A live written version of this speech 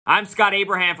I'm Scott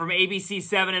Abraham from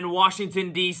ABC7 in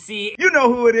Washington, D.C. You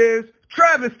know who it is.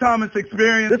 Travis Thomas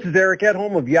Experience. This is Eric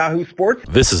Edholm of Yahoo Sports.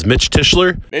 This is Mitch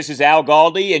Tischler. This is Al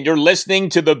Galdi, and you're listening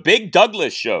to The Big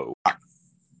Douglas Show.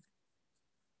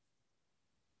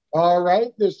 All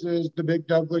right, this is The Big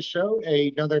Douglas Show,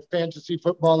 another fantasy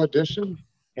football edition.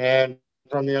 And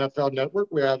from the NFL Network,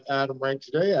 we have Adam Rank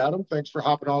today. Adam, thanks for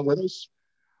hopping on with us.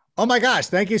 Oh my gosh,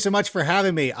 thank you so much for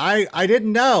having me. I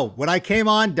didn't know when I came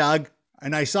on, Doug,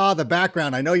 and I saw the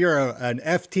background. I know you're an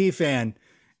FT fan,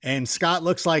 and Scott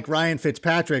looks like Ryan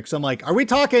Fitzpatrick. So I'm like, are we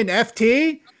talking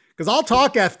FT? Because I'll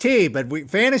talk FT,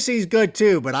 but fantasy's good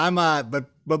too. But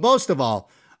but most of all,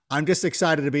 I'm just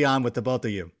excited to be on with the both of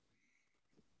you.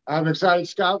 I'm excited,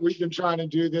 Scott. We've been trying to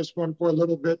do this one for a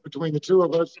little bit between the two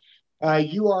of us.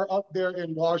 You are up there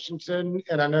in Washington,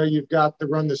 and I know you've got the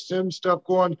Run the Sim stuff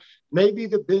going. Maybe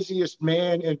the busiest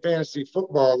man in fantasy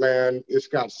football land is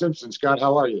Scott Simpson. Scott,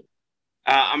 how are you?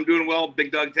 I'm doing well,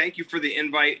 Big Doug. Thank you for the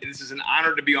invite. This is an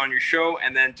honor to be on your show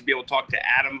and then to be able to talk to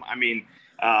Adam. I mean,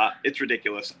 it's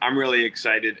ridiculous. I'm really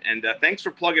excited. And thanks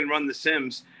for plugging Run the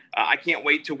Sims. I can't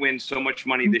wait to win so much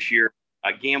money this year.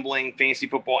 Gambling, fantasy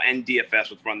football, and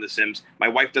DFS with Run the Sims. My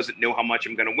wife doesn't know how much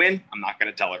I'm going to win. I'm not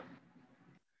going to tell her.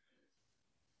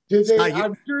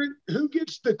 I'm sure, who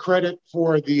gets the credit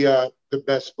for the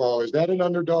best ball? Is that an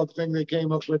underdog thing they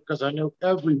came up with? Because I know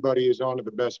everybody is on to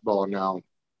the best ball now.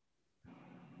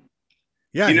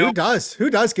 Yeah, who does? Who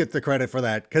does get the credit for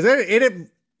that? Because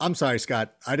I'm sorry,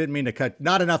 Scott. I didn't mean to cut.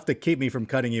 Not enough to keep me from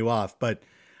cutting you off, but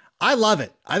I love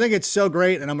it. I think it's so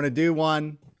great, and I'm going to do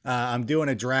one. I'm doing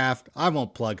a draft. I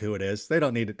won't plug who it is. They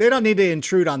don't need it. They don't need to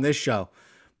intrude on this show.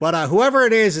 But whoever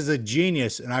it is a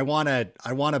genius, and I want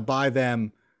to buy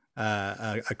them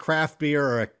a craft beer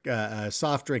or a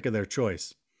soft drink of their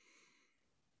choice.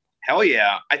 Hell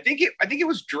yeah. I think it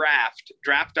was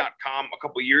draft.com a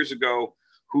couple years ago,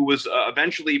 who was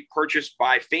eventually purchased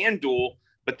by FanDuel,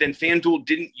 but then FanDuel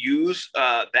didn't use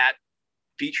that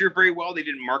feature very well. They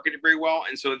didn't market it very well.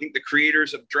 And so I think the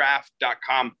creators of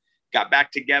draft.com got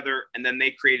back together, and then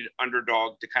they created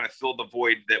Underdog to kind of fill the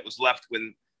void that was left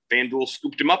when FanDuel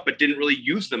scooped them up, but didn't really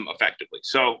use them effectively.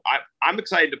 So I'm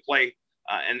excited to play.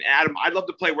 And Adam, I'd love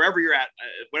to play wherever you're at,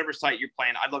 whatever site you're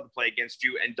playing. I'd love to play against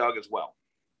you and Doug as well.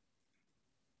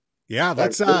 Yeah,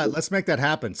 let's make that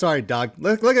happen. Sorry, Doug.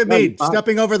 Look at me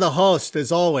stepping over the host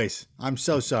as always. I'm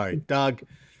so sorry, Doug.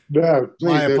 No, please,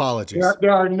 my apologies.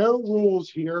 There are no rules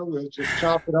here. We'll just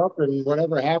chop it up, and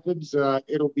whatever happens,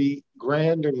 it'll be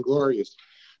grand and glorious.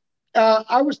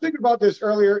 I was thinking about this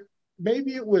earlier.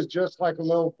 Maybe it was just like a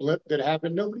little blip that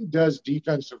happened. Nobody does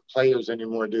defensive players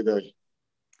anymore, do they?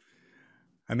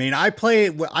 I mean,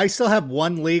 I still have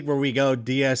one league where we go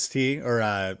DST or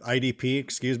IDP,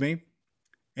 excuse me.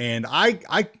 And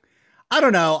I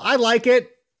don't know. I like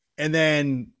it. And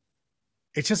then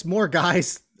it's just more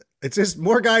guys. It's just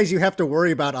more guys you have to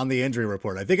worry about on the injury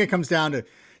report. I think it comes down to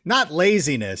not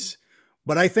laziness,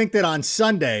 but I think that on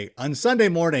Sunday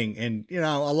morning, and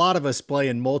a lot of us play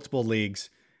in multiple leagues,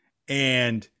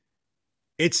 and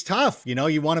it's tough.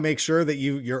 You want to make sure that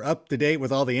you're up to date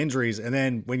with all the injuries. And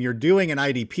then when you're doing an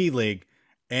IDP league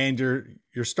and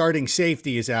your starting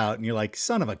safety is out and you're like,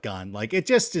 son of a gun, like it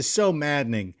just is so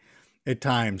maddening at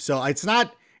times. So it's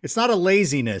not a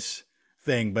laziness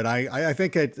thing, but I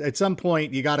think at some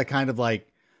point you got to kind of like,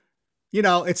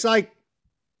 it's like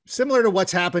similar to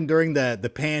what's happened during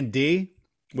the Pan-D,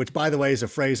 which by the way is a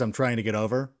phrase I'm trying to get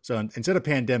over. So instead of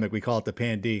pandemic, we call it the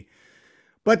Pan-D.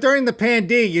 But during the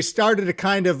Pan-D, you started to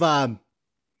kind of,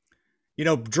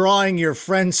 drawing your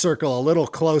friend circle a little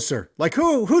closer. Like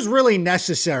who's really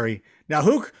necessary now?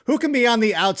 Who can be on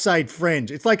the outside fringe?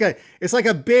 It's like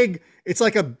a big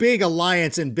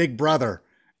alliance in Big Brother,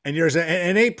 and there's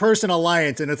an 8-person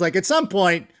alliance, and it's like at some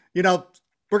point, we're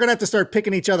gonna have to start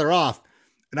picking each other off.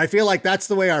 And I feel like that's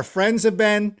the way our friends have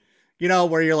been.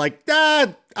 Where you're like,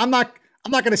 I'm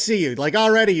not going to see you. Like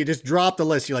already you just dropped the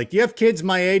list. You're like, do you have kids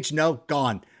my age? No,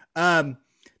 gone. No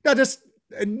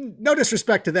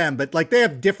disrespect to them, but like they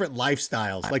have different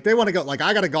lifestyles. Like they want to go, like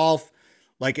I got to golf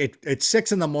like at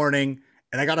 6 a.m. and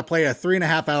I got to play a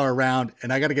 3.5 hour round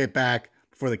and I got to get back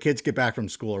before the kids get back from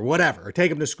school or whatever, or take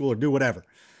them to school or do whatever.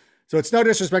 So it's no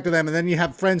disrespect to them. And then you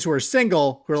have friends who are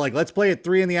single who are like, let's play at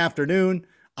 3 p.m.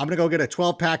 I'm going to go get a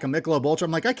 12-pack of Michelob Ultra.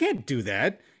 I'm like, I can't do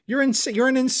that. You're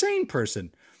an insane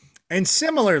person. And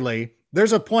similarly,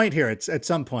 there's a point here. It's at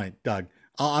some point, Doug,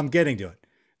 I'm getting to it.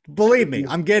 Believe me,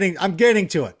 I'm getting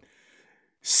to it.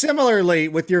 Similarly,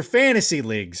 with your fantasy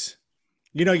leagues,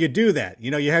 you do that.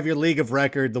 You have your league of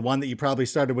record, the one that you probably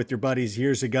started with your buddies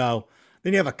years ago.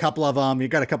 Then you have a couple of them. You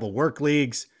got a couple work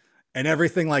leagues and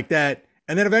everything like that.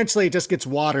 And then eventually it just gets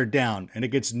watered down and it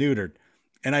gets neutered.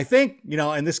 And I think,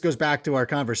 and this goes back to our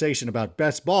conversation about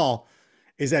best ball,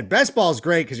 is that best ball is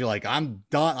great because you're like, I'm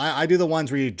done. I do the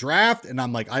ones where you draft and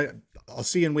I'm like, I'll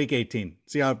see you in week 18.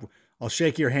 See how I'll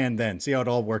shake your hand then, see how it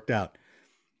all worked out.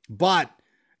 But,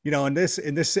 but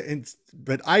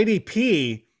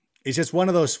IDP is just one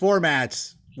of those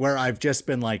formats where I've just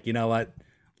been like, you know what?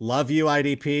 Love you,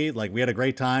 IDP. Like, we had a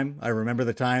great time. I remember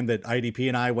the time that IDP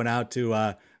and I went out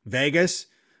to Vegas.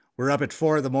 We're up at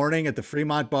 4 a.m. at the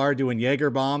Fremont bar doing Jaeger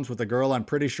bombs with a girl I'm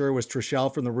pretty sure was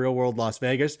Trishelle from the Real World Las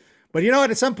Vegas. But you know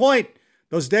what? At some point,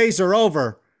 those days are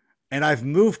over, and I've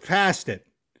moved past it.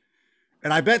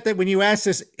 And I bet that when you asked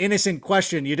this innocent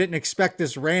question, you didn't expect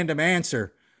this random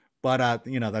answer. But,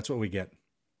 that's what we get.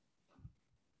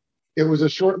 It was a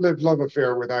short-lived love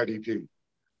affair with IDP.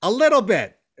 A little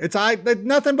bit. It's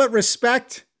nothing but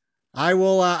respect.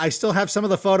 I still have some of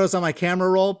the photos on my camera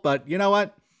roll, but you know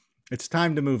what? It's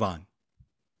time to move on.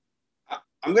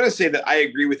 I'm going to say that I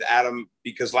agree with Adam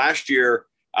because last year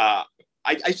I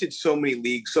did so many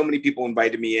leagues. So many people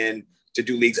invited me in to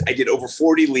do leagues. I did over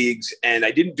 40 leagues and I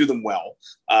didn't do them well.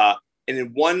 And in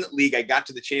one league, I got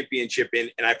to the championship and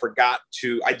I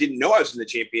didn't know I was in the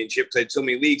championship because I had so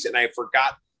many leagues and I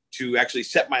forgot to actually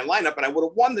set my lineup and I would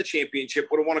have won the championship,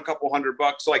 would have won a couple $100.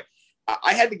 So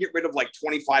I had to get rid of like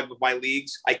 25 of my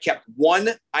leagues. I kept one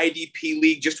IDP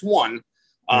league, just one,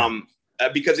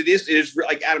 because it is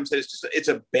like Adam said, it's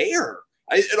a bear.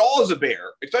 It all is a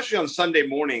bear, especially on Sunday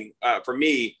morning for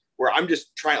me, where I'm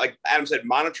just trying, like Adam said,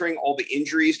 monitoring all the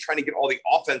injuries, trying to get all the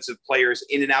offensive players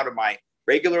in and out of my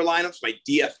regular lineups, my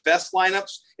DFS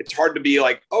lineups. It's hard to be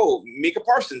like, oh, Micah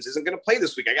Parsons isn't going to play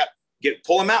this week. I got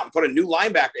pull him out and put a new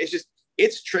linebacker.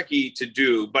 It's tricky to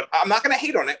do, but I'm not going to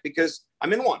hate on it because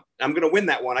I'm in one. I'm going to win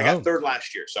that one. I got third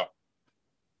last year. So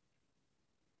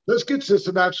let's get to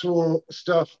some actual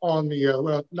stuff on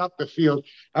the, not the field.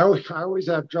 I always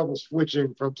have trouble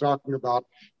switching from talking about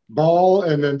ball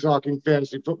and then talking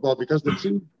fantasy football because the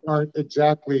two aren't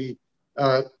exactly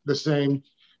the same.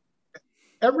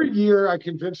 Every year I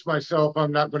convince myself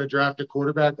I'm not going to draft a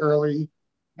quarterback early.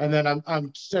 And then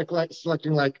I'm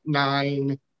selecting like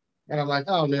 9. And I'm like,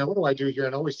 oh, man, what do I do here?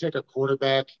 And I always take a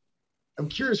quarterback. I'm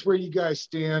curious where you guys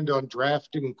stand on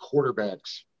drafting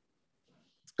quarterbacks.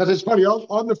 Because it's funny,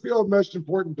 on the field, most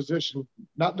important position,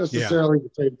 not necessarily the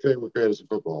same thing with fantasy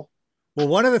football. Well,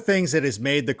 one of the things that has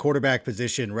made the quarterback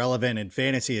position relevant in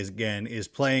fantasy is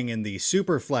playing in the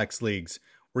super flex leagues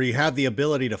where you have the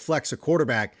ability to flex a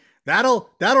quarterback. That'll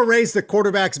raise the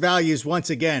quarterback's values once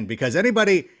again because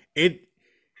anybody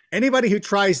who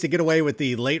tries to get away with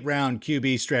the late round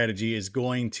QB strategy is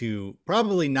going to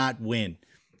probably not win.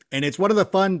 And it's one of the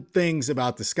fun things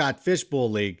about the Scott Fishbowl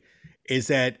League is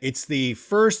that it's the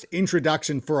first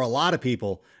introduction for a lot of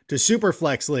people to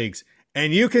Superflex leagues.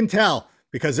 And you can tell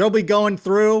because they'll be going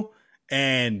through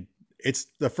and it's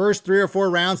the first 3 or 4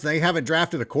 rounds. They haven't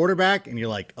drafted a quarterback and you're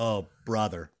like, oh,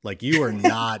 brother, like you are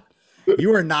not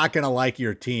going to like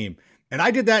your team. And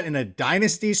I did that in a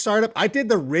dynasty startup. I did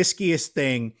the riskiest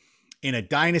thing in a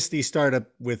dynasty startup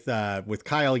with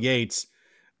Kyle Yates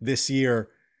this year.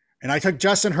 And I took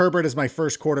Justin Herbert as my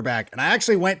first quarterback. And I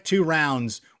actually went 2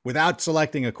 rounds without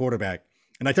selecting a quarterback.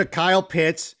 And I took Kyle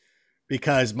Pitts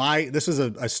because this was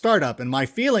a startup. And my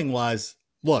feeling was,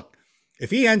 look,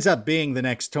 if he ends up being the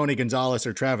next Tony Gonzalez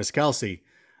or Travis Kelce,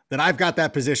 then I've got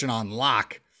that position on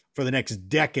lock for the next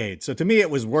decade. So to me, it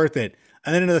was worth it.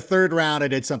 And then in the 3rd round, I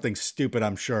did something stupid,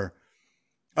 I'm sure.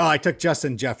 Oh, I took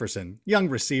Justin Jefferson, young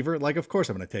receiver. Like, of course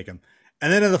I'm going to take him.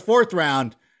 And then in the 4th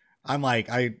round, I'm like,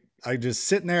 I just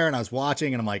sitting there and I was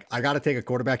watching and I'm like, I got to take a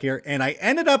quarterback here. And I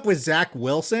ended up with Zach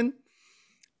Wilson.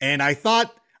 And I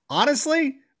thought,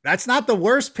 honestly, that's not the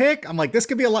worst pick. I'm like, this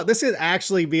could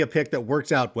actually be a pick that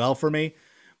works out well for me,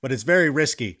 but it's very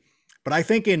risky. But I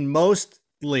think in most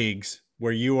leagues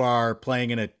where you are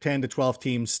playing in a 10 to 12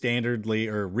 team standard league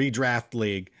or redraft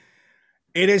league,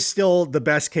 it is still the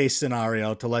best case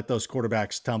scenario to let those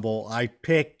quarterbacks tumble. I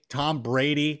picked Tom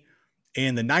Brady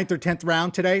in the 9th or 10th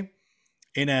round today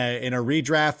in a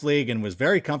redraft league and was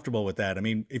very comfortable with that. I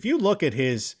mean, if you look at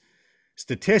his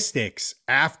statistics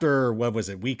after,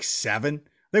 week 7,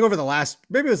 I think over the last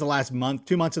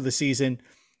 2 months of the season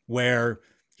where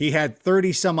he had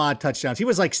 30 some odd touchdowns. He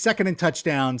was like 2nd in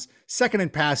touchdowns, 2nd in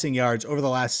passing yards over the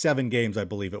last 7 games, I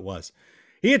believe it was.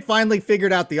 He had finally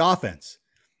figured out the offense.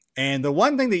 And the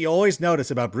one thing that you always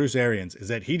notice about Bruce Arians is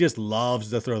that he just loves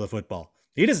to throw the football.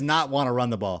 He does not want to run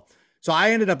the ball. So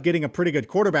I ended up getting a pretty good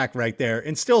quarterback right there.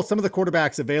 And still some of the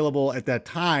quarterbacks available at that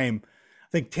time,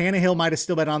 I think Tannehill might have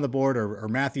still been on the board or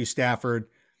Matthew Stafford,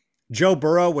 Joe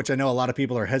Burrow, which I know a lot of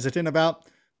people are hesitant about,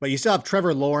 but you still have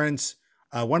Trevor Lawrence.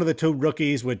 one of the two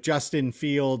rookies with Justin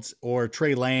Fields or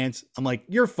Trey Lance, I'm like,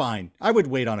 you're fine. I would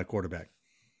wait on a quarterback.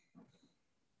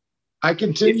 I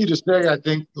continue to say I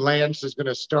think Lance is going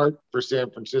to start for San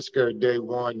Francisco day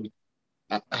one.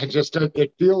 I just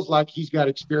it feels like he's got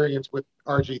experience with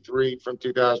RG3 from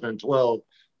 2012,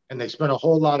 and they spent a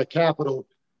whole lot of capital.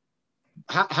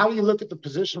 How do you look at the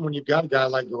position when you've got a guy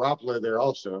like Garoppolo there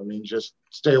also? I mean, just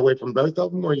stay away from both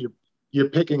of them, or you're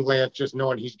picking Lance just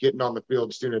knowing he's getting on the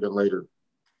field sooner than later?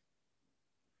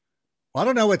 Well, I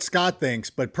don't know what Scott thinks,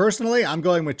 but personally, I'm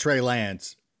going with Trey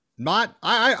Lance.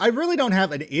 I really don't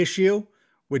have an issue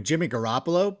with Jimmy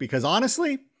Garoppolo because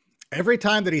honestly, every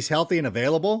time that he's healthy and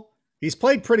available, he's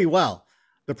played pretty well.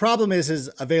 The problem is his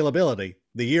availability.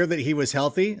 The year that he was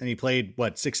healthy and he played,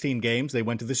 16 games, they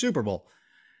went to the Super Bowl.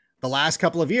 The last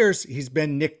couple of years, he's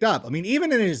been nicked up. I mean,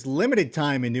 even in his limited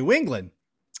time in New England,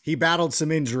 he battled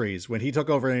some injuries when he took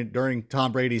over during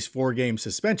Tom Brady's 4-game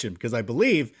suspension, because I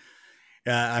believe,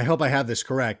 I hope I have this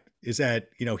correct, is that,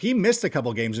 he missed a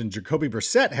couple games and Jacoby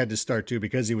Brissett had to start too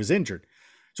because he was injured.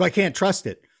 So I can't trust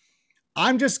it.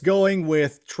 I'm just going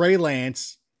with Trey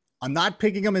Lance. I'm not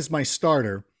picking him as my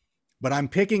starter, but I'm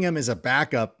picking him as a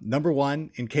backup, number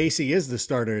one, in case he is the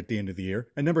starter at the end of the year.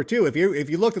 And number two, if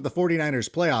you looked at the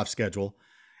 49ers playoff schedule,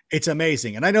 it's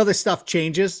amazing. And I know this stuff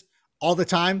changes all the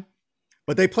time,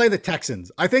 but they play the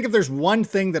Texans. I think if there's one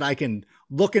thing that I can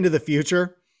look into the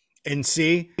future and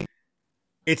see,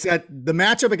 it's that the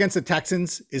matchup against the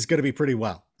Texans is going to be pretty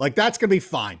well. Like, that's going to be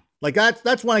fine. Like,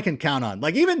 that's one I can count on.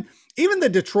 Like, even the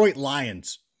Detroit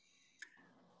Lions,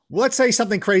 let's say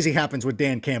something crazy happens with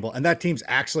Dan Campbell and that team's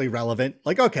actually relevant.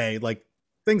 Like, okay, like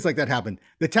things like that happen.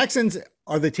 The Texans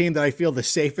are the team that I feel the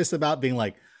safest about being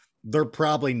like, they're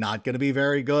probably not going to be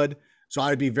very good. So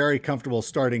I'd be very comfortable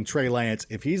starting Trey Lance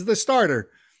if he's the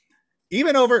starter,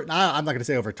 even over, I'm not going to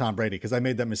say over Tom Brady because I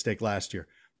made that mistake last year,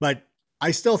 but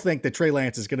I still think that Trey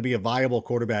Lance is going to be a viable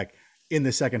quarterback in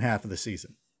the second half of the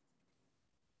season.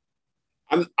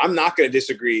 I'm not going to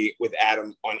disagree with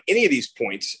Adam on any of these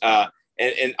points.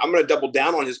 And I'm going to double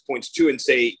down on his points too and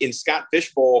say in Scott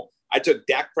Fishbowl, I took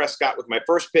Dak Prescott with my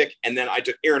first pick, and then I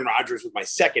took Aaron Rodgers with my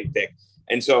second pick.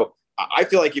 And so I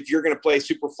feel like if you're going to play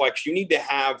super flex, you need to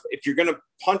have, if you're going to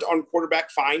punt on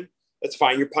quarterback, fine. That's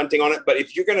fine. You're punting on it. But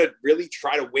if you're going to really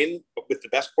try to win with the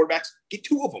best quarterbacks, get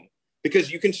two of them,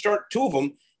 because you can start two of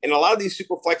them. And a lot of these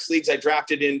super flex leagues I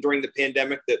drafted in during the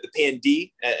pandemic, the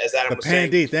Pan-D, as Adam was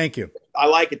saying. Pan-D, thank you. I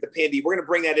like it, the Pan-D. We're going to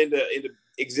bring that into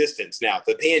existence now,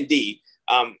 the Pan-D.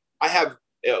 I have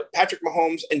Patrick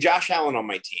Mahomes and Josh Allen on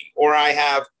my team, or I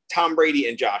have Tom Brady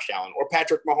and Josh Allen, or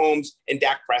Patrick Mahomes and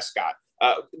Dak Prescott,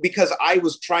 because I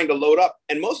was trying to load up.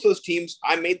 And most of those teams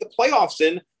I made the playoffs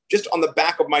in just on the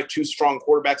back of my two strong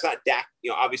quarterbacks. Not Dak,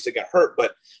 obviously got hurt,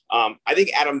 but I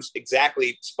think Adam's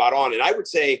exactly spot on. And I would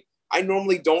say I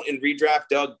normally don't in redraft,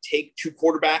 Doug, take two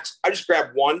quarterbacks. I just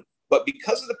grab one. But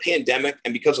because of the pandemic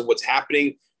and because of what's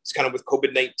happening, it's kind of with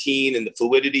COVID-19 and the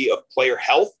fluidity of player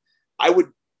health, I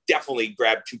would definitely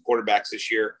grab two quarterbacks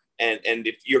this year. And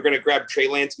if you're going to grab Trey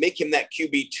Lance, make him that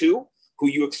QB2 who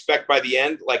you expect by the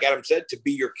end, like Adam said, to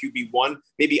be your QB1,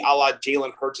 maybe a la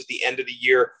Jalen Hurts at the end of the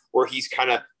year, where he's kind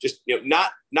of just,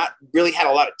 not really had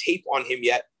a lot of tape on him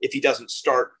yet. If he doesn't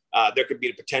start, there could be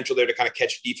a potential there to kind of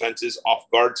catch defenses off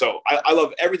guard. So I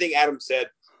love everything Adam said,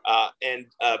 and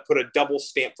put a double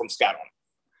stamp from Scott on.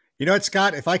 You know what,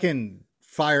 Scott, if I can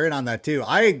fire in on that too,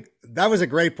 that was a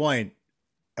great point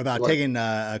about taking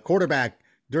a quarterback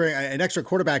during an extra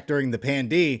quarterback during the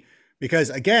Pan-D,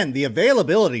 because again, the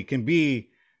availability can be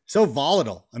so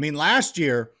volatile. I mean, last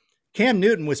year, Cam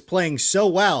Newton was playing so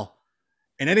well,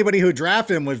 and anybody who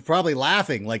drafted him was probably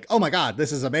laughing like, oh my God,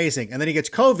 this is amazing. And then he gets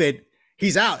COVID,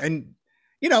 he's out. And,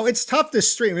 it's tough to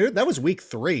stream. That was week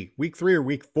 3 or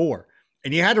week 4.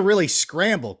 And you had to really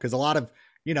scramble because a lot of,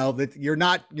 that you're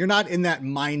not in that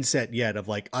mindset yet of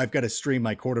like, I've got to stream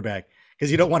my quarterback,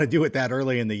 because you don't want to do it that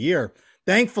early in the year.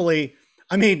 Thankfully,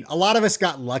 a lot of us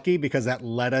got lucky because that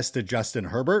led us to Justin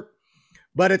Herbert.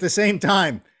 But at the same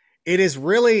time, it is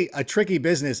really a tricky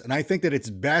business. And I think that it's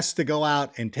best to go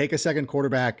out and take a second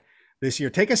quarterback this year.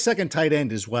 Take a second tight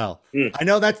end as well. I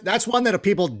know that's one that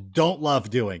people don't love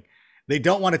doing. They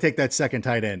don't want to take that second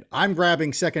tight end. I'm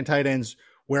grabbing second tight ends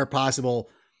where possible.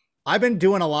 I've been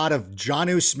doing a lot of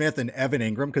Jonnu Smith and Evan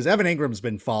Ingram because Evan Ingram's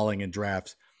been falling in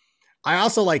drafts. I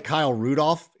also like Kyle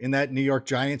Rudolph in that New York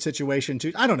Giants situation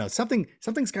too. I don't know.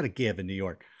 Something's got to give in New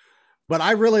York. But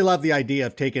I really love the idea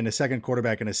of taking a second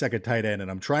quarterback and a second tight end. And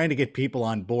I'm trying to get people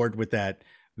on board with that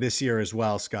this year as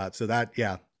well, Scott. So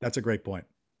that's a great point.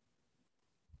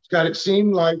 Scott, it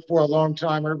seemed like for a long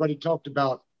time, everybody talked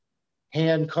about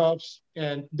handcuffs.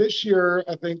 And this year,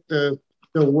 I think the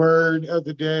The word of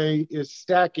the day is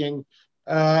stacking.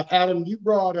 Adam, you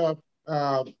brought up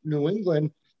New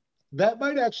England. That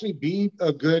might actually be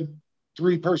a good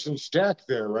three-person stack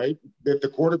there, right? If the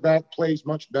quarterback plays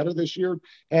much better this year.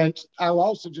 And I'm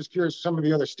also just curious some of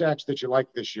the other stacks that you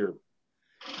like this year.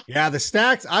 Yeah, the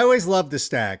stacks. I always love the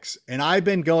stacks. And I've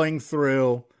been going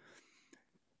through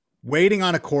waiting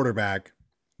on a quarterback,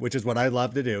 which is what I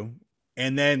love to do,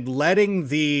 and then letting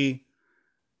the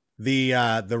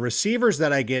receivers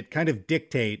that I get kind of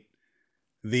dictate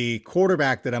the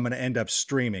quarterback that I'm going to end up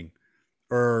streaming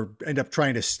or end up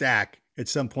trying to stack at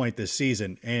some point this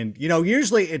season. And,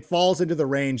 usually it falls into the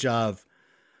range of,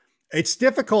 it's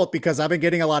difficult because I've been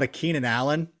getting a lot of Keenan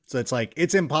Allen. So it's like,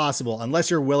 it's impossible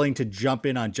unless you're willing to jump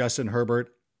in on Justin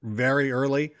Herbert very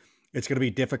early. It's going to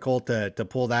be difficult to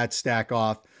pull that stack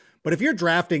off. But if you're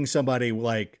drafting somebody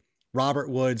like Robert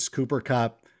Woods, Cooper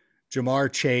Kupp,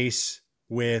 Jamar Chase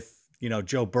with,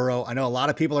 Joe Burrow. I know a lot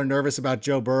of people are nervous about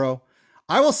Joe Burrow.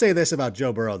 I will say this about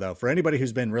Joe Burrow, though, for anybody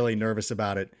who's been really nervous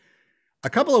about it. A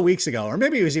couple of weeks ago, or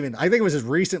maybe it was even, I think it was as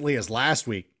recently as last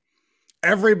week,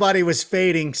 everybody was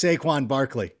fading Saquon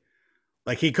Barkley.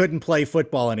 Like he couldn't play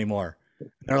football anymore.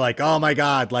 They're like, oh my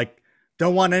God, like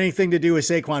don't want anything to do with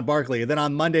Saquon Barkley. And then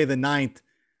on Monday the 9th,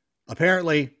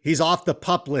 apparently he's off the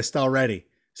PUP list already.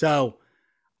 So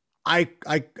I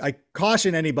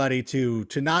caution anybody to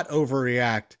not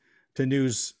overreact to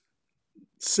news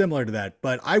similar to that,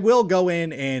 but I will go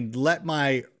in and let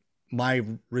my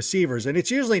receivers, and it's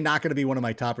usually not going to be one of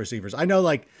my top receivers. I know,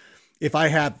 like if I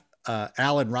have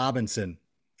Allen Robinson,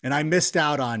 and I missed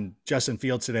out on Justin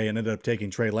Fields today and ended up taking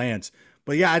Trey Lance,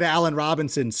 but yeah, I had Allen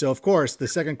Robinson. So of course, the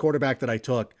second quarterback that I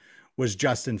took was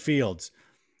Justin Fields.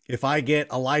 If I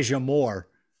get Elijah Moore,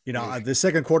 the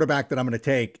second quarterback that I'm going to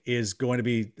take is going to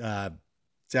be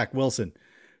Zach Wilson.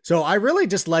 So I really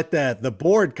just let the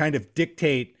board kind of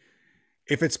dictate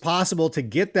if it's possible to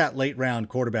get that late round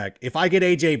quarterback. If I get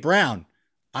AJ Brown,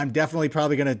 I'm definitely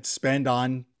probably going to spend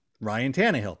on Ryan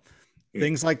Tannehill,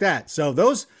 things like that. So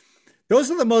those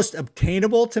are the most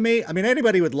obtainable to me. I mean,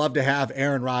 anybody would love to have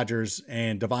Aaron Rodgers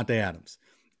and Davante Adams.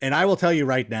 And I will tell you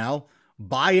right now,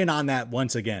 buy in on that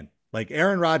once again. Like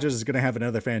Aaron Rodgers is going to have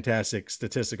another fantastic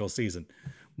statistical season.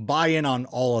 Buy in on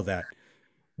all of that.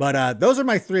 But those are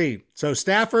my three. So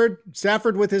Stafford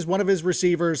with one of his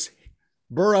receivers,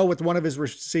 Burrow with one of his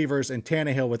receivers, and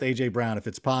Tannehill with AJ Brown, if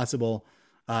it's possible.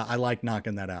 I like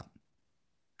knocking that out.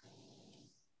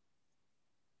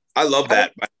 I love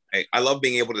that. I love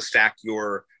being able to stack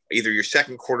either your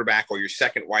second quarterback or your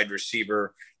second wide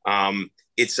receiver.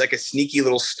 It's like a sneaky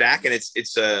little stack, and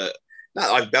it's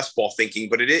not like best ball thinking,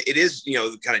 but it is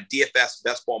kind of DFS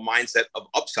best ball mindset of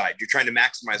upside. You're trying to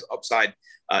maximize upside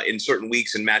in certain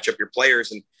weeks and match up your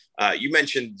players. And you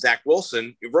mentioned Zach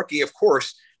Wilson, rookie, of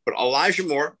course, but Elijah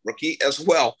Moore, rookie as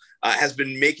well, has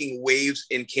been making waves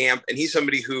in camp. And he's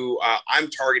somebody who I'm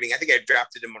targeting. I think I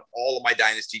drafted him on all of my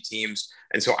dynasty teams.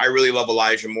 And so I really love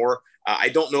Elijah Moore. I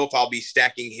don't know if I'll be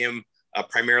stacking him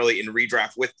primarily in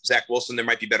redraft with Zach Wilson. There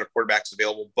might be better quarterbacks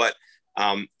available, but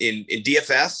in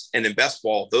DFS and in best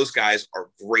ball, those guys are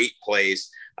great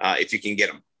plays if you can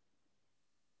get them.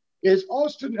 Is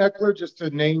Austin Eckler just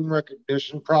a name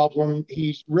recognition problem?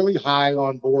 He's really high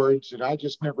on boards, and I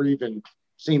just never even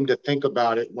seem to think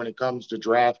about it when it comes to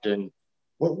drafting.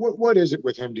 What is it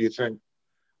with him, do you think?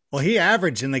 Well, he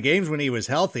averaged in the games when he was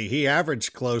healthy, he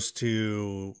averaged close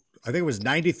to, I think it was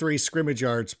 93 scrimmage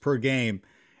yards per game.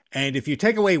 And if you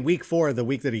take away week 4, the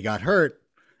week that he got hurt,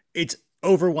 it's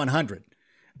over 100.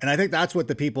 And I think that's what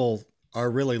the people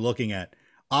are really looking at.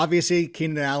 Obviously,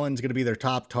 Keenan Allen's going to be their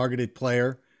top targeted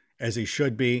player, as he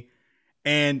should be.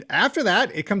 And after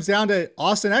that, it comes down to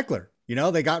Austin Eckler.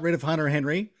 They got rid of Hunter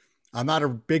Henry. I'm not a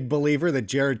big believer that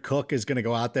Jared Cook is going to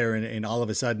go out there and all of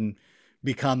a sudden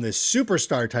become this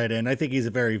superstar tight end. I think he's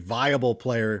a very viable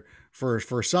player for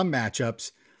some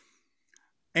matchups.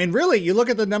 And really, you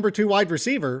look at the number 2 wide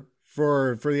receiver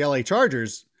for the LA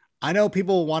Chargers. I know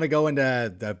people want to go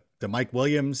into the Mike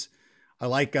Williams. I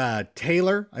like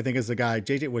Taylor, I think is the guy.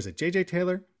 Was it JJ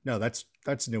Taylor? No, that's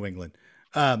New England.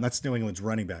 That's New England's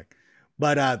running back.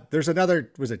 But there's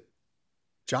another, was it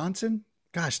Johnson?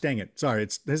 Gosh, dang it. Sorry,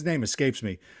 his name escapes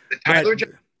me.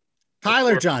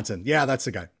 Tyler Johnson. Yeah, that's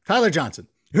the guy. Tyler Johnson,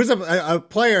 who's a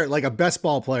player, like a best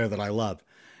ball player that I love.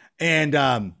 And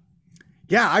to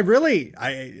me,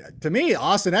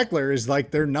 Austin Eckler is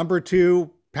like their number 2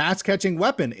 pass catching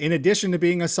weapon, in addition to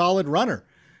being a solid runner.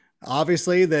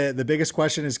 Obviously, the biggest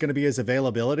question is going to be his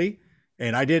availability.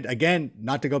 And I did, again,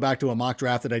 not to go back to a mock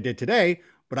draft that I did today,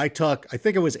 but I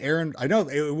think it was Aaron. I know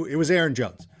it was Aaron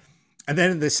Jones. And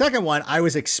then in the second one, I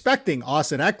was expecting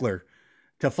Austin Eckler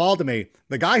to fall to me.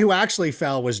 The guy who actually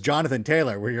fell was Jonathan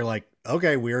Taylor, where you're like,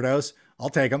 okay, weirdos, I'll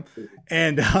take him.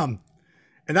 And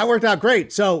that worked out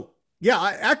great. So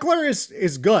yeah, Eckler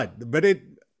is good, but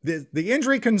the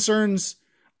injury concerns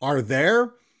are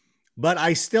there, but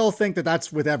I still think that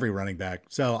that's with every running back.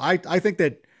 So I think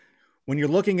that when you're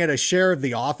looking at a share of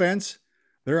the offense,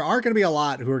 there aren't going to be a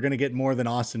lot who are going to get more than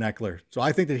Austin Eckler. So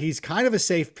I think that he's kind of a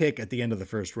safe pick at the end of the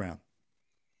first round.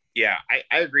 Yeah,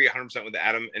 I agree 100% with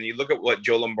Adam. And you look at what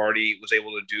Joe Lombardi was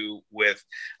able to do with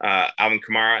Alvin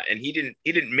Kamara, and he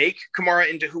didn't make Kamara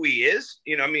into who he is.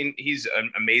 You know, I mean, he's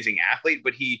an amazing athlete,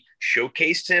 but he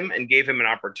showcased him and gave him an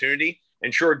opportunity.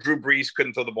 And sure, Drew Brees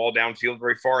couldn't throw the ball downfield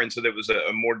very far, and so there was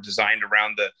a more designed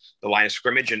around the line of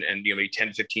scrimmage and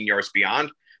 10, 15 yards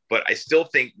beyond. But I still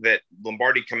think that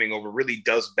Lombardi coming over really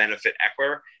does benefit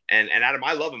Eckler. And Adam,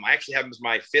 I love him. I actually have him as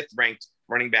my 5th ranked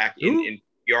running back in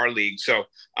PPR league. So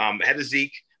ahead of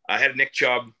Zeke, ahead of Nick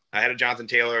Chubb, ahead of Jonathan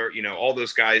Taylor, all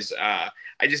those guys.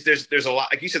 There's a lot,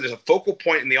 like you said, there's a focal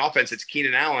point in the offense. It's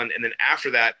Keenan Allen. And then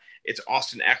after that, it's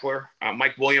Austin Eckler.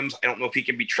 Mike Williams, I don't know if he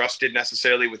can be trusted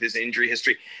necessarily with his injury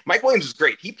history. Mike Williams is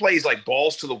great. He plays like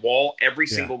balls to the wall every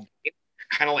single game,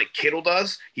 kind of like Kittle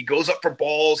does. He goes up for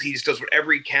balls. He just does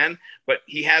whatever he can, but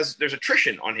there's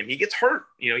attrition on him. He gets hurt.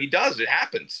 He does. It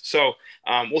happens. So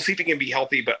we'll see if he can be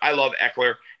healthy, but I love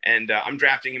Eckler, and I'm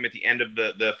drafting him at the end of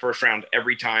the first round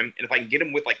every time. And if I can get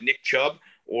him with like Nick Chubb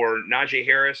or Najee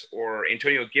Harris or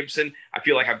Antonio Gibson, I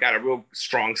feel like I've got a real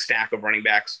strong stack of running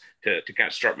backs to kind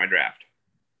of start my draft.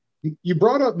 You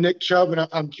brought up Nick Chubb, and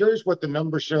I'm curious what the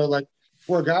numbers show. Like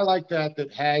for a guy like that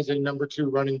has a number 2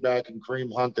 running back in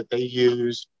Kareem Hunt that they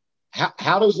use,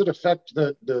 how does it affect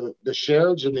the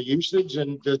shares and the usage?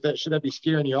 And should that be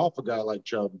scaring you off a guy like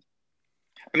Chubb?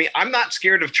 I mean, I'm not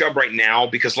scared of Chubb right now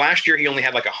because last year he only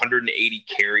had like 180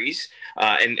 carries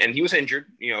and he was injured,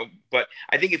 but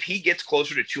I think if he gets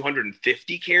closer to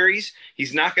 250 carries,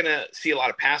 he's not going to see a lot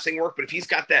of passing work. But if he's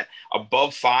got that above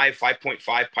 5.5,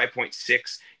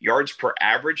 5.6 yards per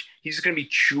average, he's going to be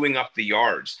chewing up the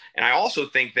yards. And I also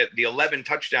think that the 11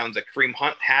 touchdowns that Kareem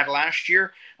Hunt had last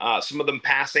year, some of them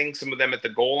passing, some of them at the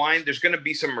goal line, there's going to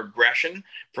be some regression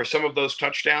for some of those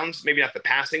touchdowns, maybe not the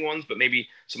passing ones, but maybe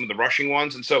some of the rushing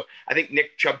ones. And so I think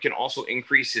Nick Chubb can also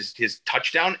increase his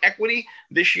touchdown equity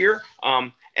this year.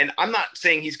 And I'm not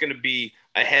saying he's going to be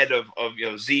ahead of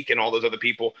Zeke and all those other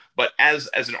people, but as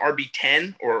an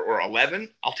RB10 or 11,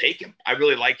 I'll take him. I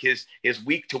really like his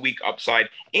week to week upside.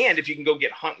 And if you can go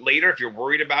get Hunt later, if you're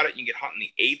worried about it, you can get Hunt in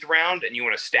the 8th round and you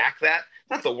want to stack that.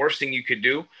 Not the worst thing you could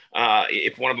do.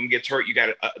 If one of them gets hurt, you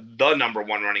got the number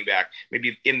 1 running back,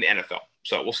 maybe in the NFL.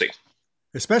 So we'll see.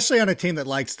 Especially on a team that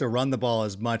likes to run the ball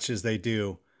as much as they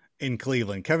do in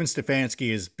Cleveland. Kevin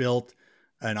Stefanski has built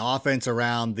an offense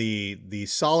around the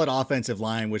solid offensive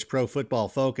line, which Pro Football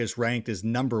Focus ranked as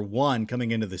number 1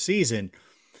 coming into the season.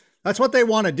 That's what they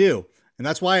want to do. And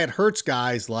that's why it hurts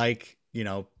guys like,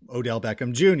 Odell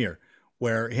Beckham Jr.,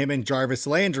 where him and Jarvis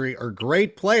Landry are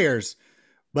great players,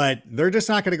 but they're just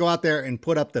not going to go out there and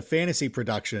put up the fantasy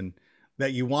production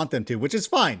that you want them to, which is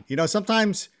fine.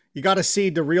 Sometimes you got to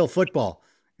seed the real football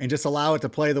and just allow it to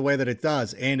play the way that it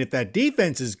does. And if that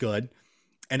defense is good,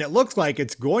 and it looks like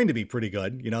it's going to be pretty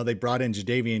good, they brought in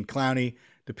Jadeveon Clowney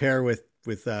to pair with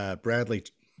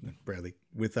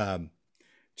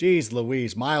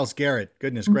Myles Garrett.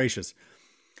 Goodness gracious.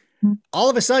 All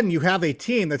of a sudden you have a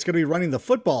team that's going to be running the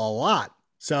football a lot.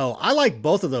 So I like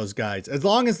both of those guys as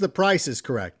long as the price is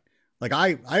correct. Like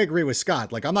I agree with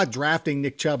Scott. Like I'm not drafting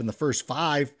Nick Chubb in the first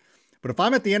 5, but if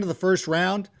I'm at the end of the first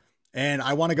round and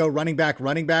I want to go running back,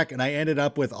 and I ended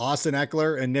up with Austin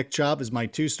Eckler and Nick Chubb as my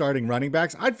 2 starting running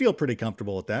backs, I'd feel pretty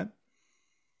comfortable with that.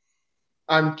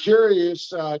 I'm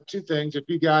curious, 2 things. If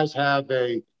you guys have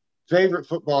a favorite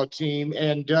football team,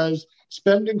 and does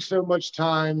spending so much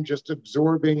time just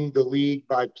absorbing the league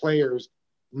by players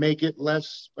make it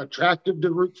less attractive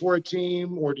to root for a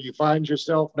team, or do you find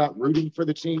yourself not rooting for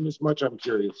the team as much? I'm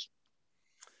curious.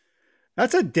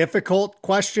 That's a difficult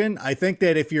question. I think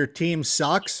that if your team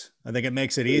sucks, I think it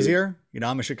makes it easier.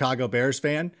 I'm a Chicago Bears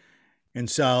fan. And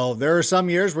so there are some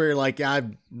years where you're like,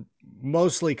 I'm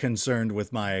mostly concerned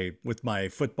with my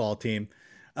football team,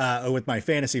 with my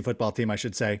fantasy football team, I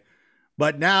should say.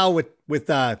 But now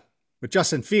with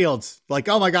Justin Fields, like,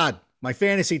 oh my God, my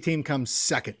fantasy team comes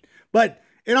second. But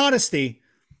in honesty,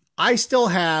 I still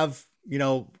have,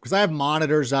 because I have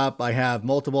monitors up, I have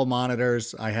multiple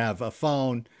monitors, I have a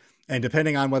phone. And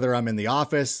depending on whether I'm in the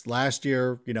office, last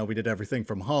year, we did everything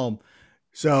from home.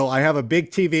 So I have a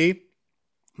big TV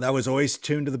that was always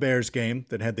tuned to the Bears game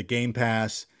that had the Game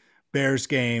Pass Bears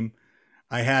game.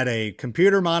 I had a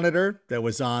computer monitor that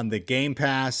was on the Game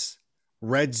Pass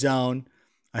Red Zone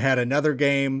I had another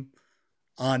game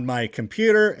on my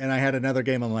computer, and I had another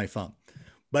game on my phone.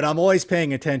 But I'm always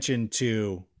paying attention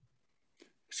to,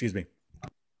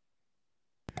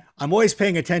 I'm always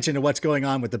paying attention to what's going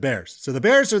on with the Bears. So the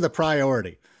Bears are the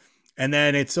priority. And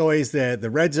then it's always the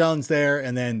red zone's there.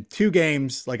 And then 2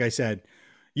 games, like I said,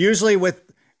 usually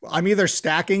I'm either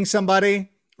stacking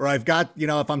somebody or I've got,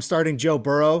 if I'm starting Joe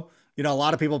Burrow, a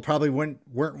lot of people probably weren't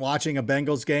watching a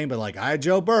Bengals game, but like I had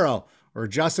Joe Burrow or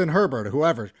Justin Herbert or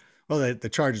whoever. Well, the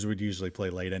Chargers would usually play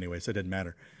late anyway, so it didn't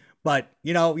matter. But,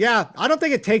 I don't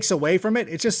think it takes away from it.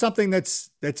 It's just something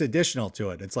that's additional to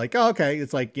it. It's like, oh, okay.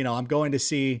 It's like, I'm going to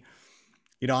see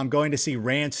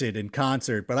Rancid in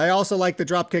concert, but I also like the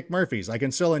Dropkick Murphys. I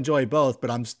can still enjoy both, but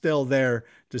I'm still there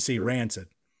to see Rancid,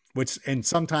 and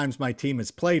sometimes my team has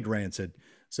played Rancid.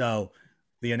 So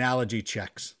the analogy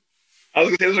checks. I was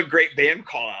going to say, those are great band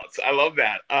call-outs. I love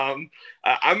that. I'm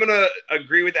going to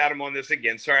agree with Adam on this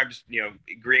again. Sorry, I'm just,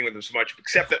 agreeing with him so much,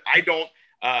 except that I don't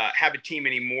have a team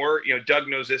anymore. Doug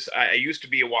knows this. I used to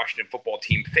be a Washington football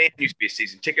team fan, used to be a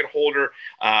season ticket holder.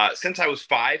 Since I was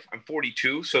 5, I'm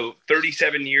 42, so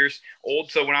 37 years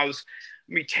old. So when I was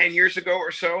maybe 10 years ago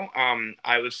or so,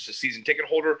 I was a season ticket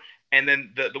holder. And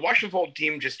then the Washington football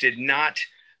team just did not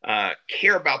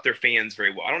care about their fans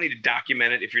very well. I don't need to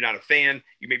document it. If you're not a fan,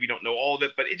 you maybe don't know all of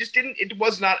it, but it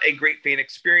was not a great fan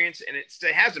experience, and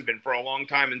it hasn't been for a long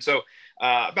time. And so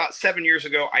about 7 years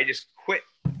ago, I just quit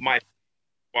my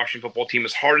Washington football team,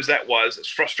 as hard as that was, as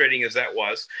frustrating as that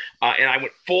was. And I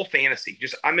went full fantasy.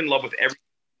 I'm in love with every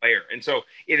player. And so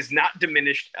it is not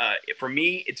diminished. For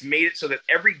me, it's made it so that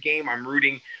every game I'm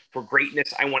rooting for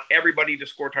greatness. I want everybody to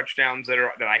score touchdowns that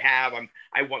I have.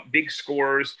 I want big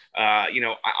scores.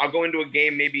 I'll go into a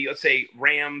game, maybe let's say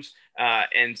Rams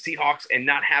and Seahawks, and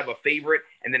not have a favorite.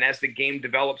 And then as the game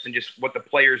develops and just what the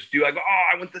players do, I go, oh,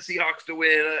 I want the Seahawks to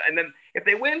win. And then if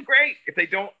they win, great. If they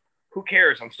don't, who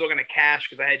cares? I'm still going to cash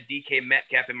because I had DK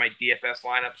Metcalf in my DFS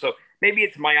lineup. So maybe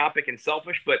it's myopic and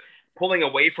selfish, but pulling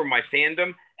away from my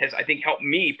fandom has, I think, helped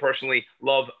me personally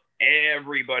love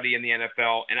everybody in the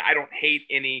NFL. And I don't hate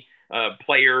any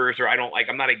players, or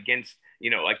I'm not against,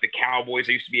 like the Cowboys.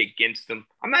 I used to be against them.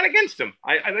 I'm not against them.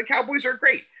 The Cowboys are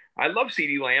great. I love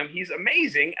CeeDee Lamb. He's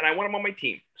amazing, and I want him on my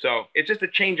team. So it's just a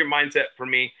change of mindset for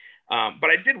me. But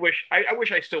I did wish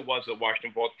I still was a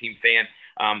Washington football team fan.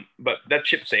 But that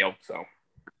ship sailed. So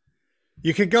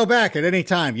you can go back at any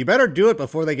time. You better do it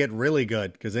before they get really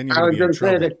good, because then you're going to be in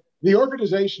trouble. Say that the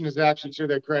organization is actually, to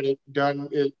their credit, done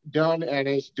and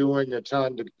is doing a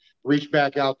ton to reach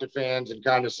back out to fans and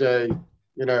kind of say,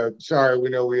 sorry, we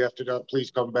know we have to,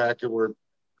 please come back, and we're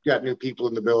got new people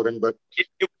in the building. But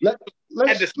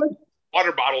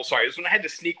water bottles. Sorry, this is when I had to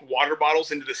sneak water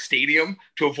bottles into the stadium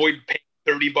to avoid paying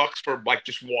 $30 for like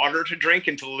just water to drink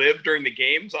and to live during the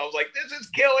games. I was like, this is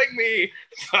killing me.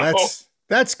 So.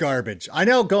 That's garbage. I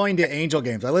know going to Angel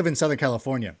games. I live in Southern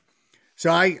California. So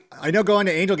I know going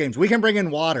to Angel games, we can bring in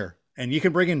water and you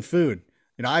can bring in food.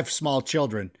 I have small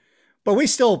children, but we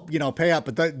still, pay up.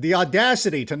 But the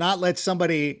audacity to not let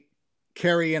somebody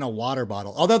carry in a water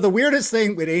bottle. Although the weirdest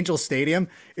thing with Angel Stadium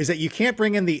is that you can't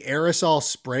bring in the aerosol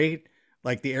spray,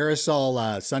 like the aerosol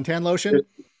suntan lotion.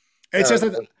 It's just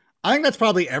I think that's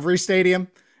probably every stadium,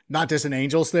 not just an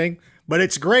Angels thing, but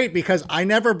it's great because I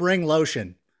never bring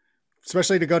lotion,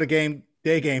 especially to go to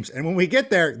day games. And when we get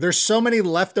there, there's so many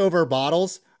leftover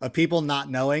bottles of people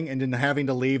not knowing and then having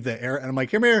to leave the air. And I'm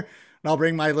like, come here. And I'll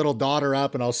bring my little daughter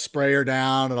up and I'll spray her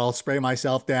down and I'll spray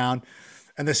myself down.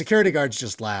 And the security guards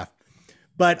just laugh.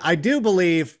 But I do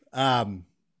believe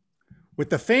with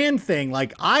the fan thing,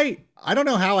 like I don't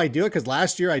know how I do it, because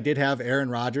last year I did have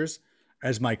Aaron Rodgers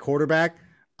as my quarterback.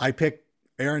 I picked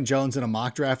Aaron Jones in a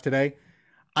mock draft today.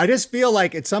 I just feel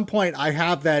like at some point I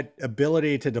have that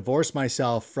ability to divorce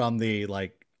myself from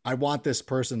I want this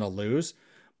person to lose,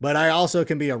 but I also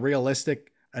can be a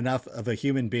realistic enough of a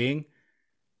human being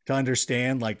to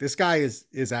understand this guy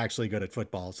is actually good at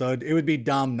football. So it would be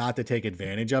dumb not to take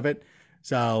advantage of it.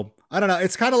 So I don't know.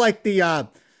 It's kind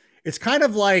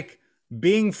of like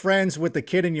being friends with the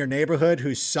kid in your neighborhood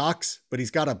who sucks, but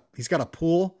he's got a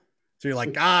pool. So you're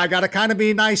like, I got to kind of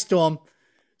be nice to him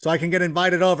so I can get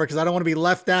invited over because I don't want to be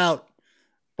left out.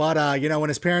 But, when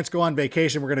his parents go on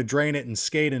vacation, we're going to drain it and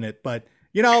skate in it. But,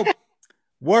 you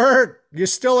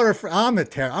still are,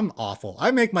 I'm awful. I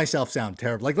make myself sound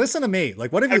terrible. Listen to me.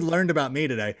 What have you learned about me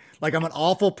today? I'm an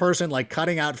awful person,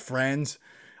 cutting out friends.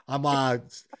 I'm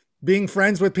being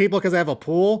friends with people because I have a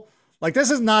pool. This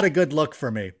is not a good look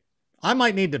for me. I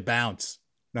might need to bounce.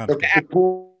 No, the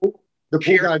pool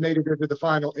guy made it into the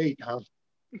final 8, huh?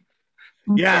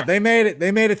 Yeah, they made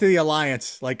it to the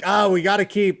alliance. We got to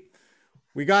keep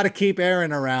We got to keep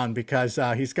Aaron around because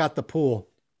he's got the pool.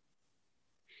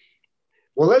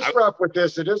 Well, let's wrap with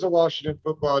this. It is a Washington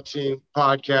football team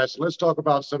podcast. Let's talk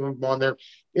about some of them on there.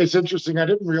 It's interesting. I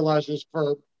didn't realize this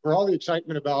for all the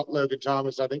excitement about Logan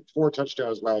Thomas. I think 4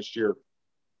 touchdowns last year.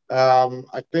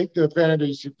 I think the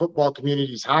fantasy football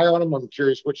community is high on him. I'm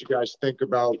curious what you guys think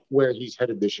about where he's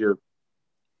headed this year.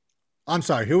 I'm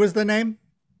sorry. Who was the name?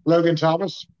 Logan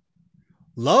Thomas.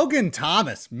 Logan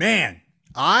Thomas. Man,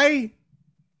 I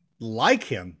like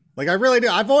him. Like, I really do.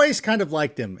 I've always kind of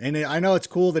liked him. And I know it's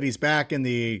cool that he's back in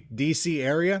the DC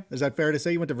area. Is that fair to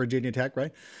say? You went to Virginia Tech,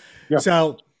 right? Yeah.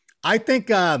 So I think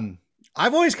I've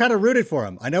always kind of rooted for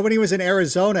him. I know when he was in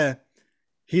Arizona,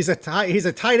 he's a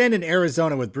tight end in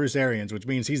Arizona with Bruce Arians, which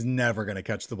means he's never going to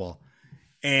catch the ball.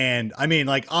 And I mean,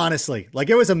 like, honestly, like,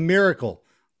 it was a miracle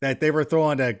that they were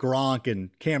throwing to Gronk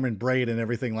and Cameron Braid and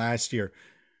everything last year.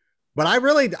 But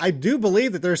I do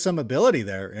believe that there's some ability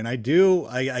there. And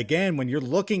again, when you're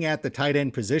looking at the tight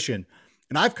end position,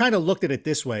 and I've kind of looked at it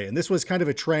this way, and this was kind of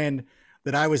a trend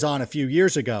that I was on a few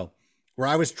years ago, where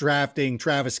I was drafting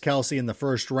Travis Kelce in the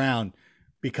first round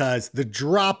because the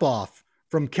drop off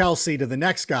from Kelce to the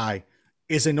next guy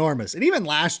is enormous. And even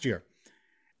last year,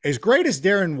 as great as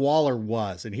Darren Waller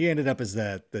was, and he ended up as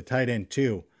the tight end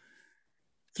too,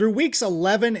 through weeks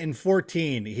 11 and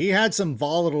 14, he had some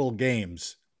volatile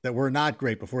games that were not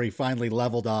great before he finally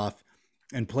leveled off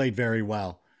and played very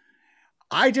well.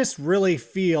 I just really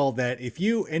feel that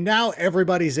and now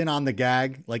everybody's in on the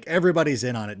gag, like everybody's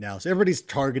in on it now. So everybody's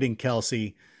targeting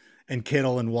Kelce and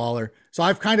Kittle and Waller. So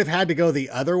I've kind of had to go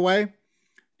the other way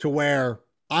to where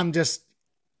I'm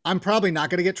probably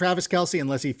not going to get Travis Kelce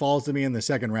unless he falls to me in the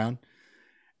second round.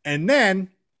 And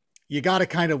then you got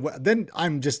to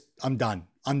I'm done.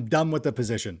 I'm done with the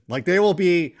position. Like, they will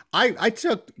be, I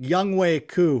took Younghoe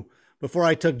Koo before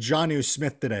I took Jonnu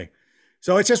Smith today.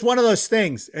 So it's just one of those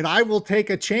things. And I will take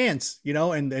a chance,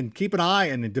 and keep an eye,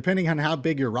 and depending on how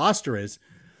big your roster is,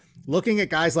 looking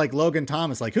at guys like Logan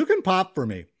Thomas, like, who can pop for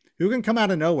me? Who can come out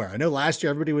of nowhere? I know last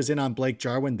year everybody was in on Blake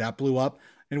Jarwin. That blew up.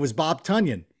 And it was Bob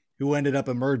Tunyon who ended up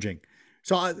emerging.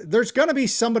 So there's going to be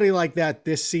somebody like that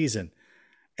this season.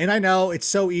 And I know it's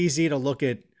so easy to look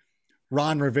at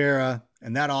Ron Rivera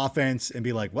and that offense and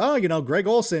be like, well, Greg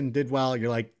Olsen did well.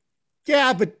 You're like,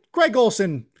 yeah, but Greg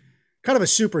Olsen, kind of a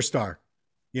superstar,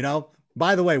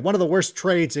 By the way, one of the worst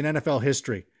trades in NFL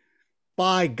history.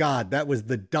 By God, that was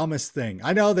the dumbest thing.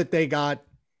 I know that they did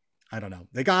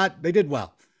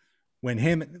well when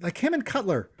him and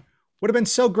Cutler would have been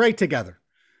so great together.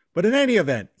 But in any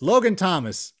event, Logan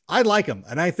Thomas, I like him.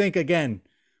 And I think, again,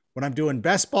 when I'm doing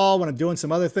best ball, when I'm doing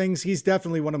some other things, he's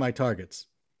definitely one of my targets.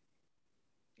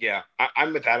 Yeah,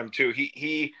 I'm with Adam too.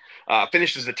 He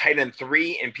finished as a tight end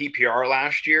 3 in PPR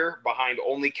last year, behind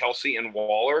only Kelce and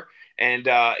Waller, and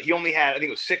he only had, I think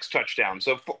it was 6 touchdowns,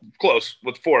 so close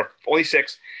with 4, only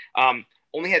 6.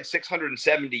 Only had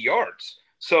 670 yards.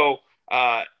 So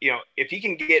if he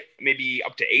can get maybe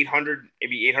up to 800,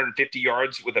 maybe 850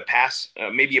 yards with a pass,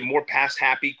 maybe a more pass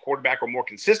happy quarterback or more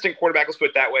consistent quarterback, let's put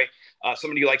it that way.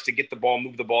 Somebody who likes to get the ball,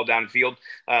 move the ball downfield.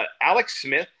 Alex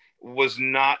Smith was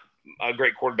not a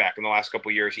great quarterback in the last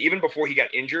couple of years. Even before he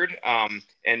got injured and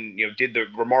did the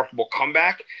remarkable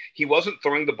comeback, he wasn't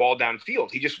throwing the ball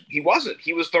downfield. He wasn't.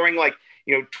 He was throwing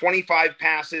 25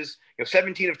 passes,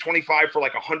 17 of 25 for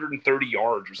 130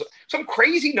 yards or some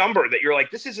crazy number that you're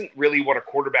like, this isn't really what a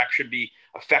quarterback should be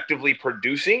effectively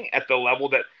producing at the level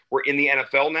that we're in the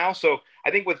NFL now. So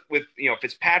I think with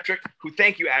Fitzpatrick, who,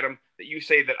 thank you, Adam, that you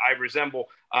say that I resemble.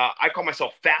 I call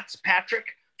myself Fats Patrick,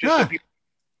 just so people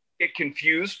get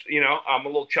confused. I'm a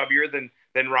little chubbier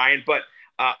than Ryan, but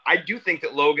I do think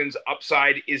that Logan's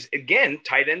upside is, again,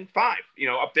 tight end 5,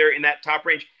 up there in that top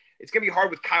range. It's going to be hard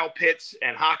with Kyle Pitts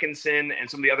and Hawkinson and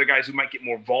some of the other guys who might get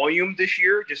more volume this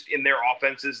year, just in their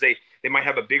offenses. They might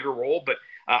have a bigger role, but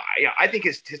I think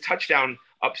his touchdown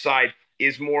upside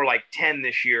is more like 10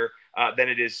 this year than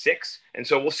it is 6. And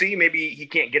so we'll see. Maybe he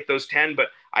can't get those 10, but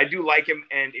I do like him.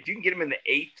 And if you can get him in the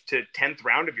 8th to 10th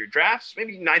round of your drafts,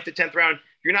 maybe 9th to 10th round,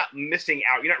 you're not missing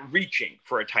out. You're not reaching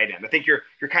for a tight end. I think you're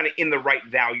kind of in the right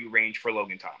value range for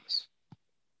Logan Thomas.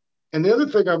 And the other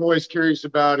thing I'm always curious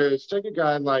about is take a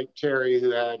guy like Terry,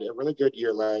 who had a really good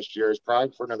year last year, is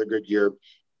primed for another good year.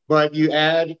 But you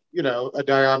add, a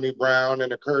Diami Brown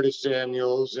and a Curtis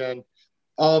Samuels, and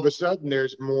all of a sudden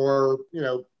there's more,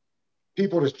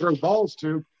 people to throw balls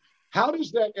to. How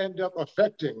does that end up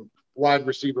affecting wide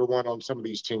receiver 1 on some of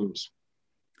these teams?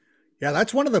 Yeah,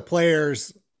 that's one of the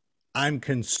players I'm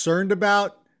concerned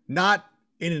about, not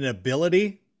in an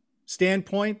ability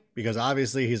standpoint, because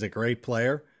obviously he's a great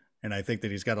player and I think that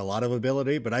he's got a lot of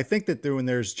ability, but I think that when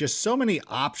there's just so many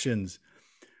options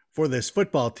for this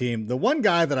football team. The one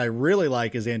guy that I really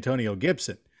like is Antonio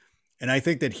Gibson. And I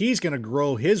think that he's going to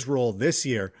grow his role this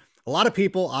year. A lot of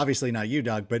people, obviously not you,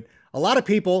 Doug, but a lot of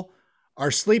people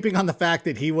are sleeping on the fact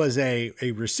that he was a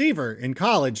receiver in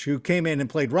college who came in and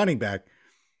played running back.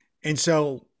 And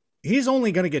so he's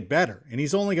only going to get better, and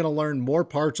he's only going to learn more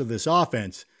parts of this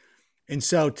offense. And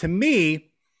so to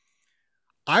me,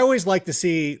 I always like to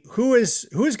see who is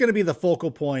going to be the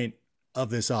focal point of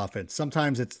this offense.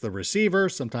 Sometimes it's the receiver,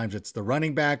 sometimes it's the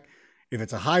running back. If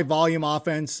it's a high volume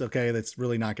offense, okay, that's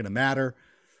really not going to matter.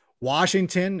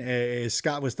 Washington, as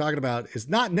Scott was talking about, is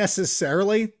not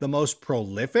necessarily the most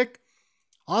prolific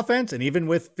offense. And even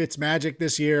with Fitzmagic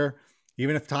this year,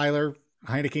 even if Tyler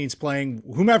Heineke's playing,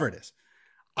 whomever it is,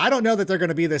 I don't know that they're going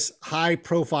to be this high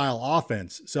profile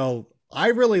offense. So I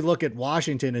really look at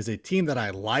Washington as a team that I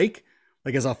like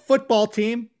as a football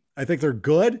team. I think they're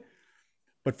good,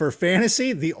 but for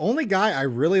fantasy, the only guy I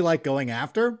really like going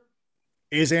after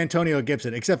is Antonio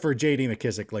Gibson, except for JD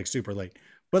McKissick, super late.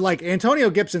 But Antonio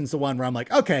Gibson's the one where I'm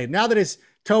okay, now that his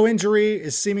toe injury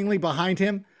is seemingly behind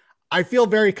him, I feel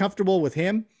very comfortable with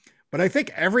him. But I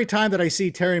think every time that I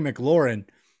see Terry McLaurin,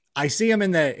 I see him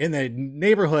in the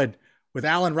neighborhood with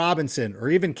Allen Robinson or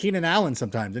even Keenan Allen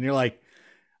sometimes. And you're like,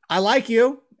 I like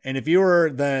you. And if you were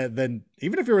even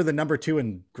if you were the number 2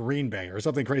 in Green Bay or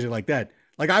something crazy like that,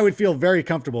 I would feel very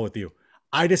comfortable with you.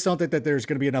 I just don't think that there's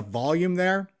going to be enough volume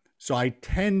there. So I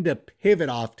tend to pivot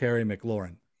off Terry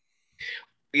McLaurin.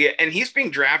 Yeah, and he's being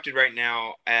drafted right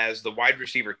now as the wide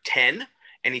receiver 10,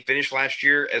 and he finished last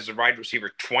year as the wide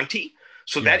receiver 20.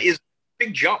 So that is a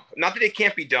big jump. Not that it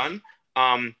can't be done,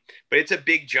 but it's a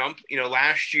big jump.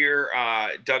 Last year,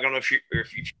 Doug, I don't know if you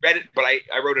read it, but I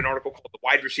wrote an article called The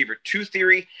Wide Receiver 2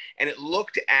 Theory, and it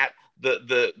looked at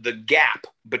the gap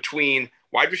between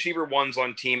wide receiver 1s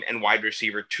on team and wide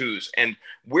receiver 2s. And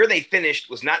where they finished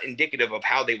was not indicative of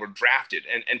how they were drafted.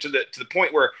 And to the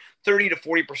point where 30 to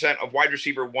 40% of wide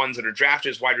receiver 1s that are drafted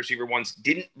as wide receiver 1s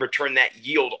didn't return that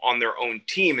yield on their own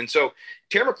team. And so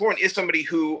Terry McLaurin is somebody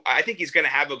who I think he's going to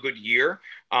have a good year.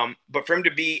 But for him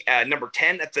to be number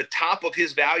 10, at the top of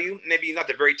his value, maybe not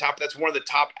the very top, but that's one of the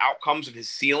top outcomes of his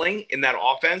ceiling in that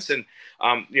offense. And,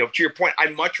 to your point,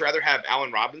 I'd much rather have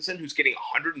Allen Robinson, who's getting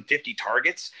 150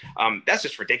 targets. That's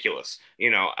just ridiculous,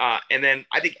 and then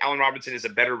I think Allen Robinson is a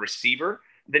better receiver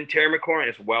than Terry McLaurin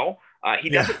as well. He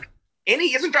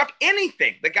hasn't dropped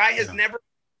anything. The guy has never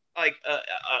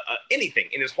anything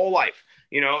in his whole life,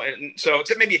 and so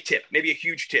except maybe a tip, maybe a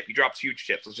huge tip. He drops huge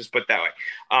tips. Let's just put it that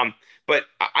way. But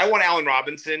I want Allen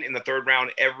Robinson in the 3rd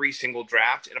round every single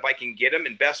draft. And if I can get him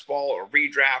in best ball or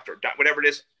redraft or whatever it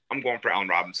is, I'm going for Allen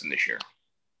Robinson this year.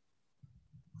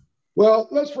 Well,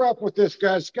 let's wrap with this,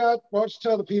 guys. Scott, why don't you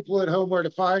tell the people at home where to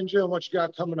find you and what you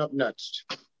got coming up next?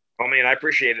 Oh, man, I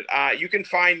appreciate it. You can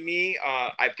find me.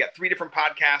 I've got 3 different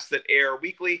podcasts that air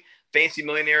weekly. Fantasy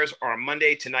Millionaires are on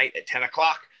Monday tonight at 10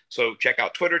 o'clock. So check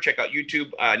out Twitter, check out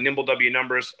YouTube, Nimble W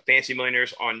Numbers, Fantasy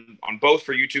Millionaires on both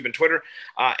for YouTube and Twitter.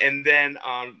 And then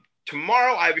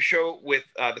tomorrow I have a show with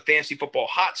the Fantasy Football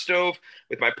Hot Stove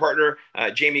with my partner,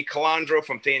 Jamie Calandro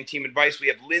from Fan Team Advice. We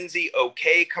have Lindsay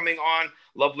OK coming on.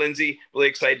 Love Lindsay. Really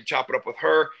excited to chop it up with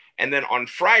her. And then on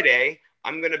Friday,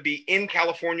 I'm going to be in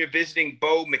California visiting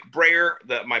Bo McBrayer,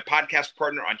 my podcast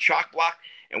partner on Chalk Block.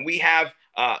 And we have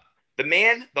the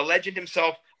man, the legend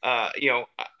himself.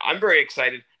 I'm very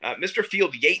excited. Mr.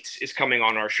 Field Yates is coming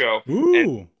on our show. Ooh,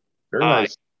 and, very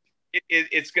nice.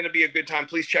 It's going to be a good time.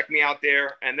 Please check me out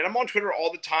there. And then I'm on Twitter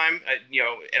all the time,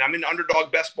 and I'm in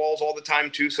Underdog Best Balls all the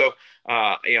time too. So,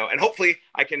 and hopefully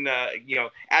I can,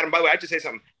 Adam, by the way, I have to say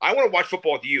something. I want to watch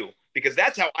football with you because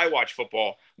that's how I watch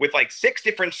football, with 6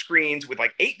 different screens with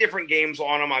 8 different games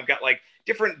on them. I've got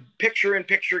different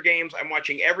picture-in-picture games. I'm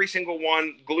watching every single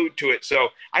one glued to it. So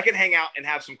I can hang out and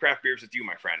have some craft beers with you,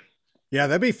 my friend. Yeah,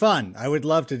 that'd be fun. I would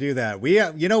love to do that. We,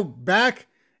 back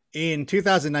in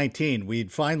 2019,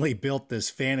 we'd finally built this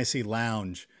fantasy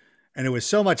lounge, and it was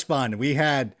so much fun. We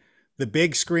had the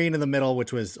big screen in the middle,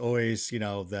 which was always,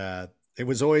 the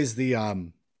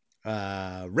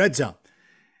red zone.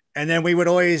 And then we would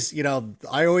always,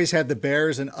 I always had the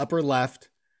Bears in upper left,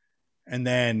 and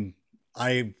then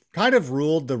I kind of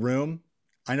ruled the room.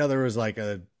 I know there was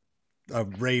a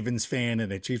Ravens fan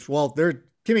and a Chiefs. Well,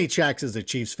 Timmy Checks is a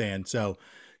Chiefs fan, so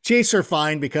Chiefs are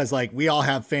fine because we all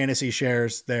have fantasy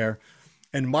shares there.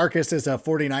 And Marcus is a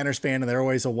 49ers fan, and they're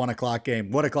always a 1 o'clock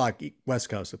game, 1 o'clock West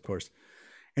Coast, of course.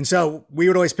 And so we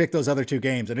would always pick those other 2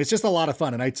 games, and it's just a lot of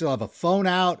fun. And I still have a phone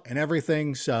out and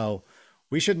everything, so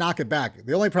we should knock it back.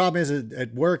 The only problem is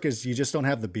at work is you just don't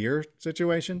have the beer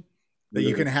situation that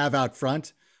you can have out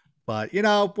front. But,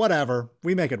 whatever.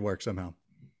 We make it work somehow.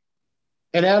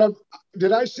 And Adam,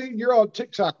 did I see you're on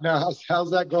TikTok now?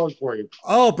 How's that going for you?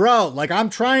 Oh, bro, like I'm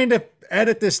trying to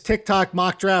edit this TikTok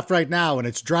mock draft right now, and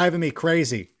it's driving me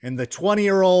crazy. And the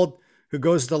 20-year-old who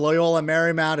goes to Loyola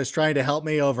Marymount is trying to help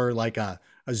me over like a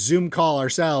Zoom call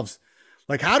ourselves.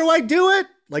 Like, how do I do it?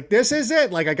 Like, this is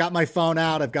it. Like, I got my phone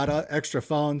out. I've got extra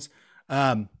phones.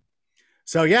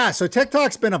 So yeah, so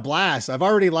TikTok's been a blast. I've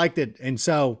already liked it. And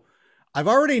so I've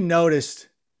already noticed,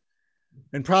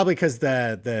 and probably because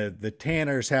the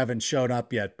Tanners haven't shown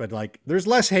up yet, but like there's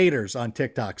less haters on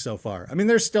TikTok so far. I mean,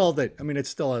 there's still it's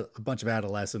still a bunch of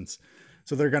adolescents.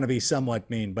 So they're going to be somewhat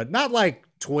mean, but not like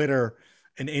Twitter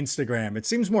and Instagram. It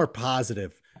seems more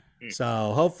positive.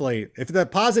 So hopefully if the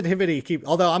positivity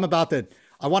although I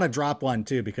want to drop one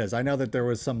too, because I know that there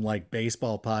was some like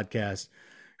baseball podcast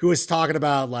who was talking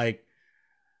about like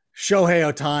Shohei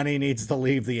Ohtani needs to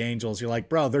leave the Angels. You're like,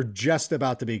 bro, they're just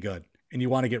about to be good and you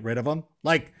want to get rid of them.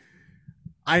 Like,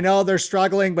 I know they're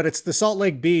struggling, but it's the Salt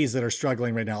Lake Bees that are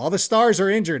struggling right now. All the stars are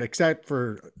injured except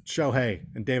for Shohei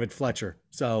and David Fletcher.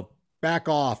 So back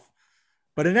off.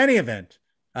 But in any event,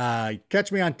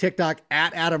 catch me on TikTok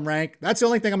at Adam Rank. That's the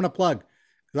only thing I'm going to plug.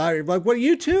 Like, what,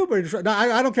 YouTube? Or, no,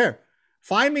 I don't care.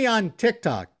 Find me on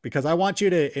TikTok because I want you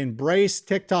to embrace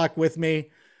TikTok with me.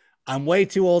 I'm way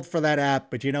too old for that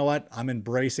app, but you know what? I'm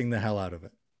embracing the hell out of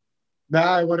it.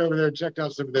 Nah, I went over there and checked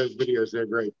out some of those videos. They're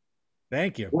great.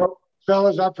 Thank you. Well,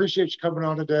 fellas, I appreciate you coming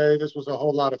on today. This was a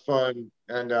whole lot of fun,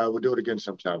 and we'll do it again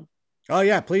sometime. Oh,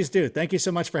 yeah, please do. Thank you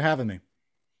so much for having me.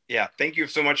 Yeah, thank you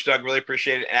so much, Doug. Really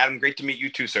appreciate it. And Adam, great to meet you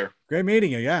too, sir. Great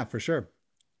meeting you. Yeah, for sure.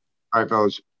 All right,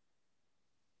 fellas.